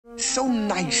So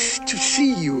nice to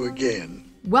see you again.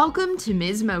 Welcome to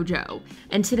Ms. Mojo,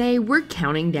 and today we're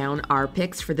counting down our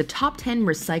picks for the top 10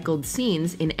 recycled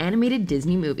scenes in animated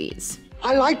Disney movies.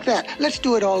 I like that. Let's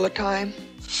do it all the time.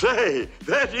 Say,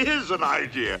 that is an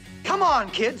idea. Come on,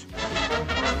 kids.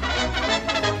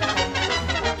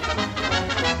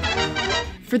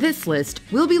 For this list,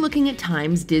 we'll be looking at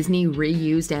times Disney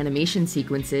reused animation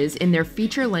sequences in their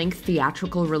feature-length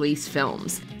theatrical release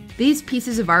films. These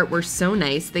pieces of art were so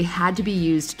nice they had to be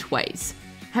used twice.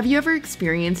 Have you ever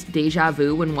experienced deja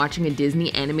vu when watching a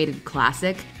Disney animated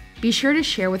classic? Be sure to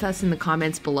share with us in the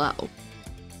comments below.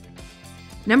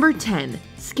 Number 10.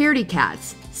 Scaredy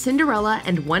Cats, Cinderella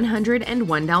and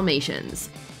 101 Dalmatians.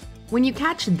 When you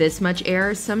catch this much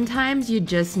air, sometimes you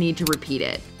just need to repeat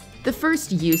it. The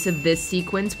first use of this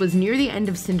sequence was near the end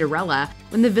of Cinderella,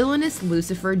 when the villainous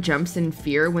Lucifer jumps in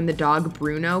fear when the dog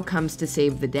Bruno comes to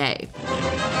save the day.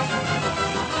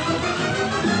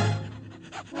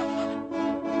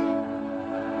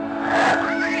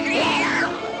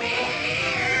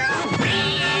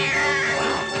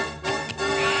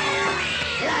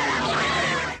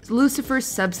 Lucifer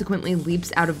subsequently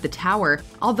leaps out of the tower,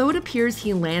 although it appears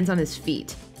he lands on his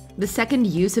feet. The second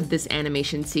use of this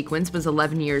animation sequence was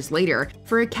 11 years later,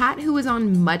 for a cat who was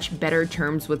on much better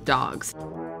terms with dogs.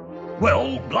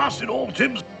 Well, blast it all,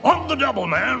 Tibbs. On the double,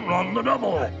 man, on the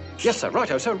double. Yes, sir.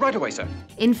 Righto, sir. Right away, sir.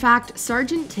 In fact,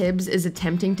 Sergeant Tibbs is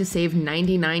attempting to save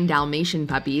 99 Dalmatian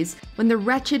puppies when the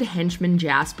wretched henchman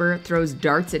Jasper throws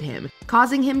darts at him,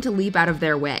 causing him to leap out of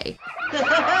their way.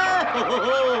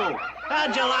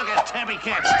 How'd you like a tabby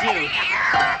cat stew?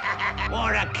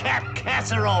 Or a cat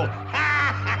casserole?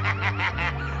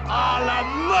 A la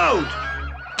mode!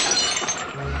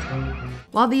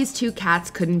 While these two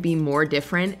cats couldn't be more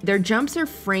different, their jumps are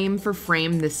frame for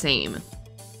frame the same.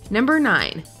 Number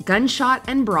 9. Gunshot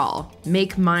and Brawl,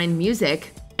 Make Mine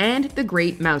Music, and The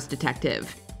Great Mouse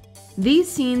Detective. These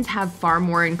scenes have far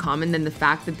more in common than the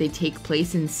fact that they take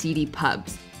place in seedy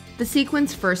pubs. The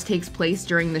sequence first takes place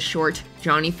during the short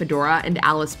Johnny Fedora and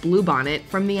Alice Bluebonnet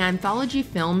from the anthology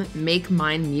film Make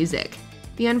Mine Music.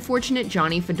 The unfortunate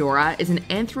Johnny Fedora is an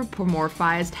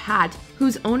anthropomorphized hat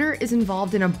whose owner is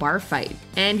involved in a bar fight,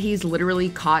 and he's literally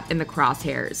caught in the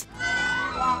crosshairs.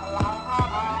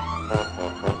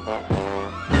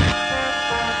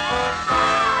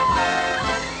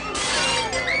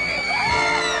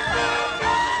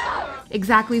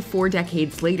 Exactly 4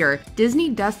 decades later, Disney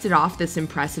dusted off this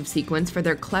impressive sequence for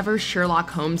their clever Sherlock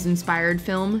Holmes-inspired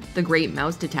film, The Great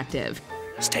Mouse Detective.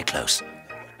 Stay close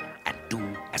and do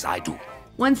as I do.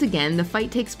 Once again, the fight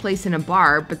takes place in a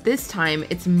bar, but this time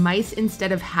it's mice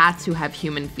instead of hats who have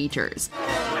human features.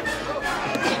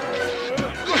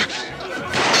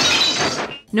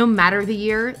 No matter the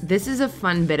year, this is a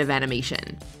fun bit of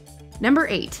animation. Number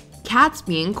 8. Cats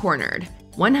Being Cornered,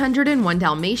 101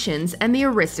 Dalmatians and the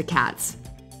Aristocats.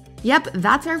 Yep,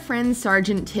 that's our friend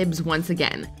Sergeant Tibbs once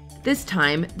again. This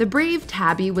time, the brave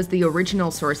Tabby was the original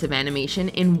source of animation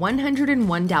in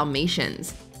 101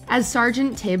 Dalmatians. As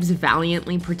Sergeant Tibbs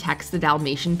valiantly protects the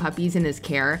Dalmatian puppies in his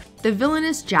care, the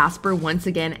villainous Jasper once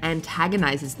again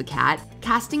antagonizes the cat,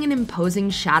 casting an imposing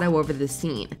shadow over the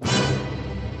scene.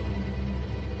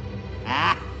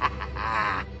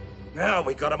 Now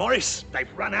we got 'em, Maurice.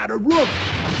 They've run out of room.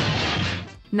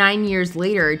 9 years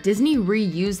later, Disney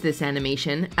reused this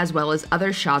animation, as well as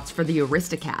other shots for the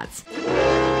Aristocats.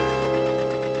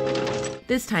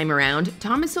 This time around,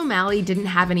 Thomas O'Malley didn't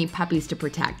have any puppies to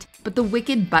protect, but the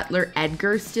wicked butler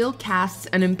Edgar still casts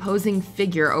an imposing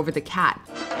figure over the cat.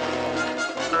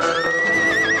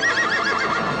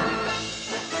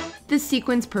 This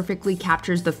sequence perfectly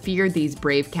captures the fear these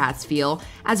brave cats feel,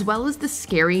 as well as the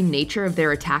scary nature of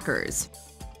their attackers.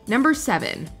 Number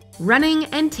 7. Running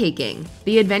and Taking,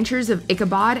 The Adventures of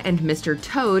Ichabod and Mr.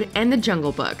 Toad and the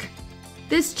Jungle Book.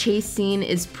 This chase scene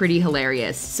is pretty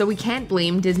hilarious, so we can't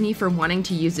blame Disney for wanting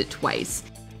to use it twice.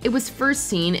 It was first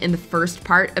seen in the first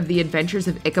part of The Adventures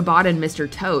of Ichabod and Mr.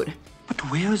 Toad.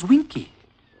 But where's Winky?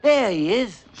 There he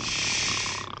is.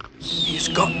 He's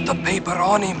got the paper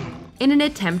on him. In an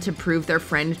attempt to prove their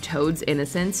friend Toad's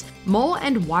innocence, Mole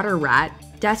and Water Rat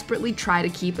desperately try to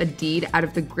keep a deed out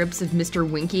of the grips of Mr.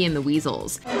 Winky and the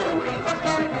Weasels.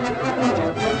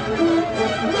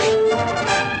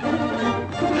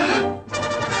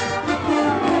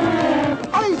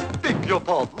 I beg your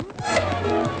pardon.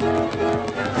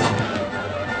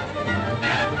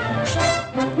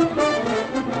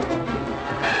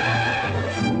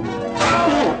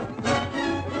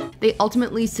 They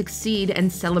ultimately succeed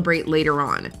and celebrate later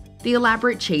on. The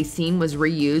elaborate chase scene was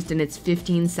reused in its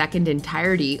 15-second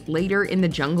entirety later in the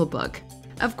Jungle Book.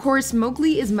 Of course,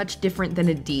 Mowgli is much different than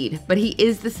a deed, but he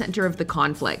is the center of the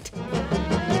conflict.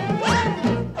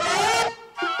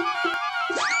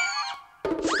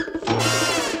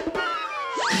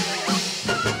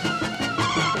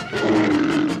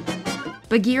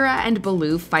 Bagheera and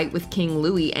Baloo fight with King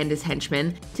Louie and his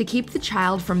henchmen to keep the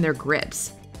child from their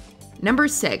grips. Number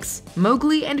 6.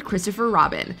 Mowgli and Christopher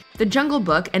Robin, The Jungle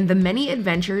Book and the Many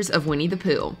Adventures of Winnie the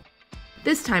Pooh.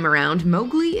 This time around,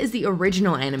 Mowgli is the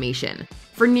original animation.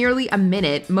 For nearly a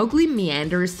minute, Mowgli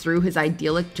meanders through his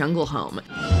idyllic jungle home.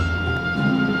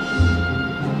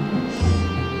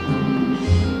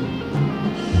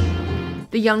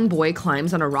 The young boy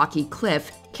climbs on a rocky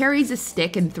cliff, carries a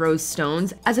stick and throws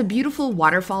stones as a beautiful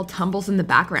waterfall tumbles in the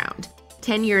background.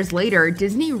 10 years later,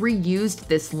 Disney reused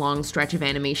this long stretch of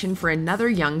animation for another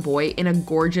young boy in a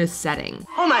gorgeous setting.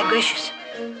 Oh my gracious.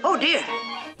 Oh dear.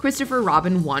 Christopher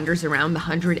Robin wanders around the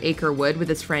 100-acre wood with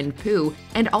his friend Pooh,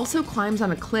 and also climbs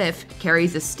on a cliff,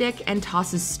 carries a stick, and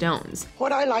tosses stones.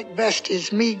 What I like best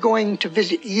is me going to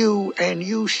visit you and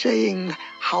you saying,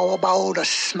 "How about a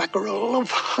smackerel of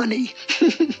honey?"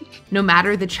 No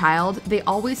matter the child, they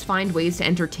always find ways to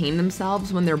entertain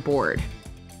themselves when they're bored.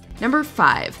 Number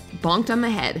 5. Bonked on the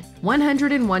Head,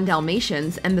 101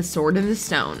 Dalmatians and the Sword in the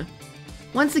Stone.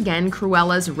 Once again,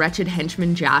 Cruella's wretched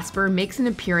henchman Jasper makes an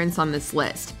appearance on this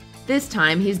list. This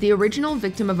time, he's the original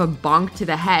victim of a bonk to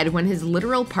the head when his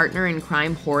literal partner in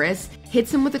crime, Horace,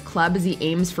 hits him with a club as he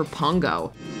aims for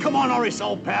Pongo. Come on, Horace,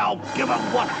 old pal. Give him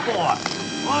what for.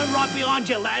 I'm right behind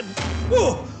you, lad.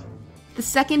 Woo! The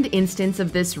second instance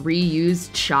of this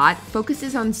reused shot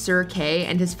focuses on Sir Kay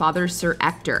and his father Sir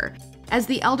Ector. As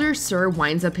the elder Sir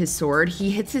winds up his sword,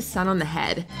 he hits his son on the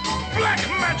head. Black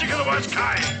magic of the worst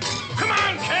kind. Come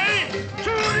on, Kay! To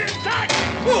the attack!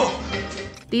 Whoa.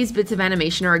 These bits of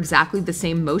animation are exactly the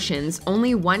same motions,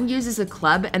 only one uses a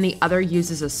club and the other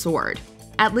uses a sword.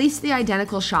 At least the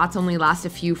identical shots only last a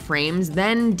few frames,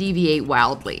 then deviate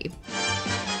wildly.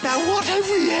 Now what have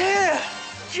we here?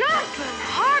 Jumping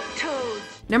hard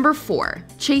toads! Number 4.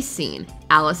 Chase Scene,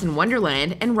 Alice in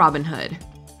Wonderland and Robin Hood.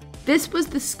 This was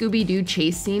the Scooby-Doo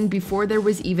chase scene before there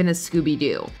was even a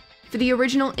Scooby-Doo. For the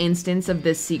original instance of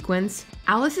this sequence,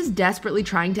 Alice is desperately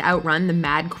trying to outrun the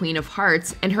Mad Queen of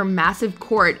Hearts and her massive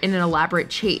court in an elaborate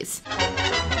chase.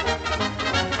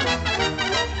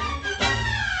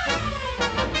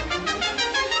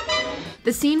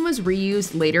 The scene was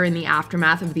reused later in the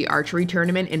aftermath of the archery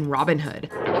tournament in Robin Hood.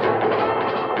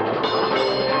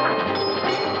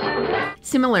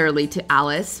 Similarly to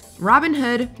Alice, Robin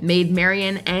Hood, Maid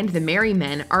Marian, and the Merry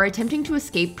Men are attempting to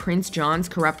escape Prince John's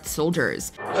corrupt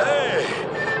soldiers. Hey,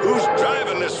 who's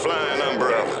driving this flying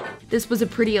umbrella? This was a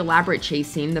pretty elaborate chase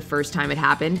scene the first time it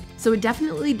happened, so it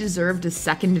definitely deserved a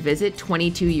second visit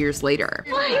 22 years later.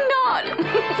 Why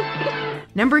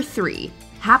not? Number 3.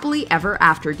 Happily Ever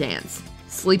After Dance,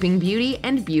 Sleeping Beauty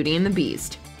and Beauty and the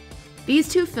Beast. These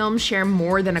two films share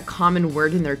more than a common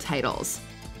word in their titles.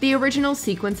 The original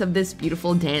sequence of this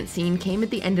beautiful dance scene came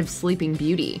at the end of Sleeping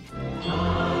Beauty.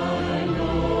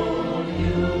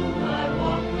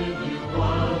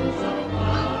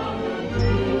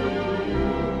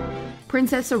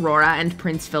 Princess Aurora and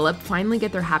Prince Philip finally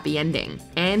get their happy ending,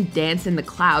 and dance in the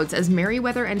clouds as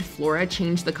Merryweather and Flora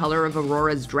change the color of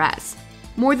Aurora's dress.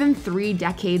 More than 3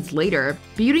 decades later,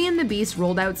 Beauty and the Beast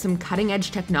rolled out some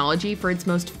cutting-edge technology for its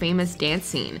most famous dance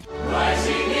scene.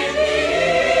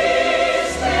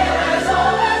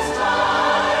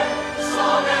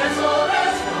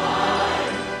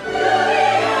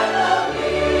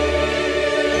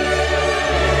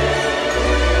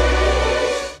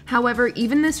 However,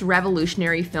 even this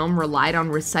revolutionary film relied on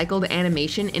recycled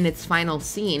animation in its final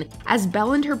scene, as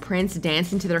Belle and her prince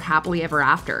dance into their happily ever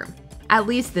after. At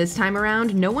least this time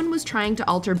around, no one was trying to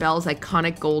alter Belle's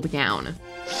iconic gold gown.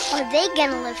 Are they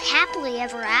gonna live happily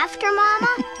ever after,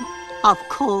 Mama? Of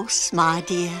course, my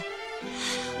dear.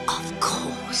 Of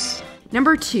course.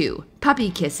 Number 2.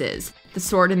 Puppy Kisses, The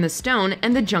Sword in the Stone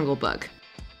and The Jungle Book.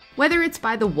 Whether it's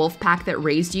by the wolf pack that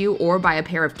raised you or by a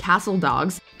pair of castle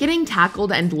dogs, getting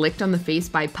tackled and licked on the face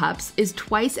by pups is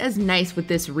twice as nice with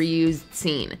this reused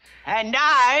scene. And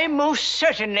I most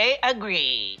certainly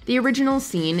agree. The original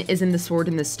scene is in The Sword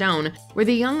in the Stone, where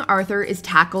the young Arthur is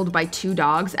tackled by 2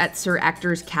 dogs at Sir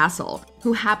Ector's castle,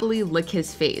 who happily lick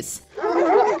his face.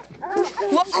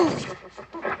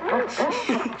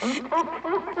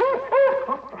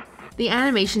 The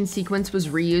animation sequence was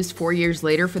reused 4 years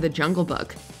later for The Jungle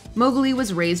Book. Mowgli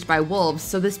was raised by wolves,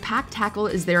 so this pack tackle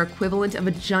is their equivalent of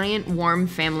a giant, warm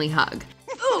family hug.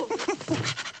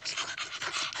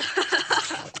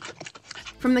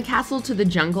 From the castle to the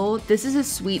jungle, this is a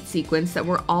sweet sequence that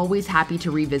we're always happy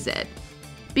to revisit.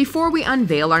 Before we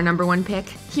unveil our number 1 pick,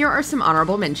 here are some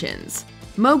honorable mentions.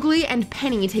 Mowgli and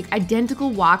Penny take identical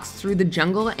walks through the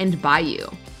jungle and bayou.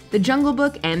 The Jungle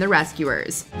Book and the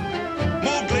Rescuers.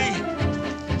 Mowgli!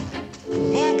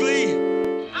 Mowgli!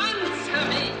 Answer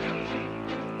me!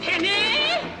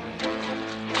 Penny!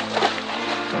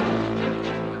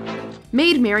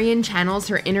 Maid Marian channels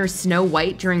her inner Snow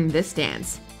White during this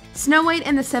dance. Snow White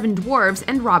and the Seven Dwarves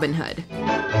and Robin Hood.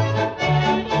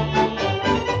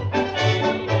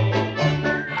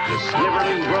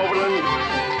 Sniveling, groveling,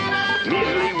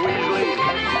 measly, weaseling,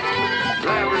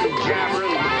 blabbering,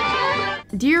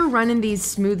 jabbering. Deer run in these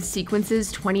smooth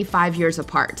sequences 25 years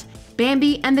apart.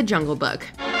 Bambi and the Jungle Book.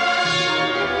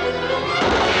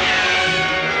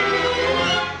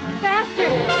 Faster!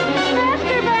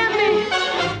 Faster, Bambi!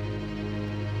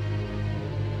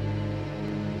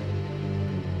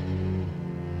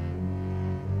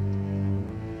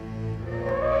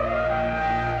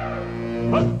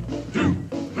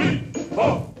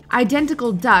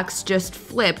 Identical ducks just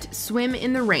flipped swim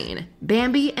in the rain.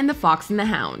 Bambi and the Fox and the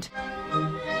Hound.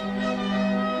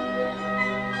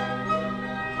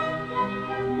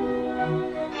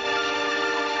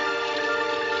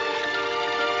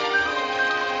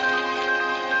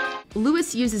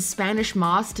 Lewis uses Spanish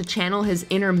moss to channel his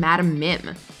inner Madame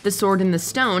Mim, the Sword in the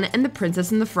Stone, and the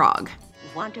Princess and the Frog.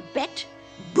 Want to bet?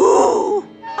 Boo!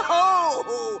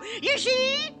 Oh, you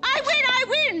see? I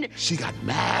win! She got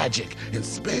magic and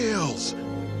spells.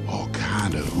 All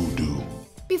kind of hoodoo.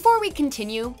 Before we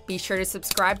continue, be sure to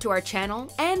subscribe to our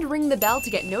channel and ring the bell to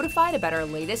get notified about our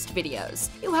latest videos.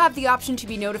 You have the option to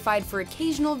be notified for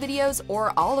occasional videos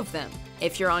or all of them.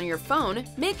 If you're on your phone,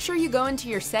 make sure you go into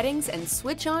your settings and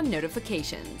switch on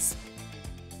notifications.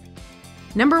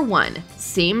 Number 1.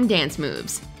 Same dance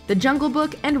moves. The Jungle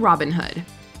Book and Robin Hood.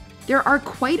 There are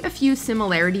quite a few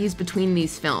similarities between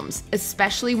these films,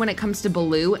 especially when it comes to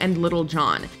Baloo and Little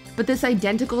John, but this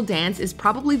identical dance is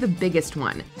probably the biggest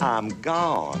one. I'm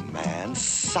gone, man.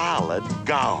 Solid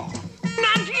gone.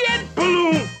 Not yet,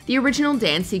 Baloo! The original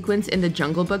dance sequence in the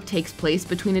Jungle Book takes place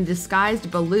between a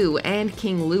disguised Baloo and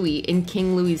King Louie in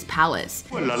King Louie's palace.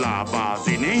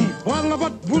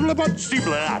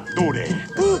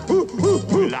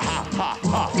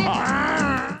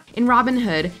 In Robin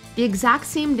Hood, the exact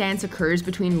same dance occurs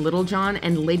between Little John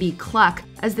and Lady Cluck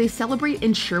as they celebrate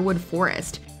in Sherwood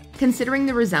Forest. Considering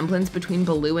the resemblance between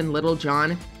Baloo and Little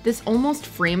John, this almost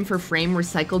frame-for-frame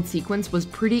recycled sequence was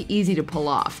pretty easy to pull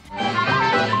off.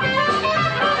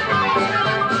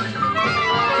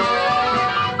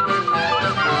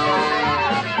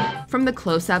 From the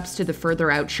close-ups to the further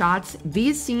out shots,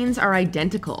 these scenes are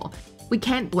identical. We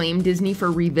can't blame Disney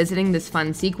for revisiting this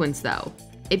fun sequence though.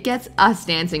 It gets us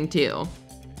dancing too.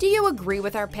 Do you agree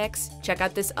with our picks? Check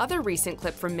out this other recent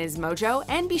clip from Ms. Mojo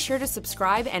and be sure to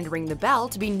subscribe and ring the bell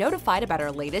to be notified about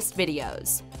our latest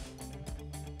videos.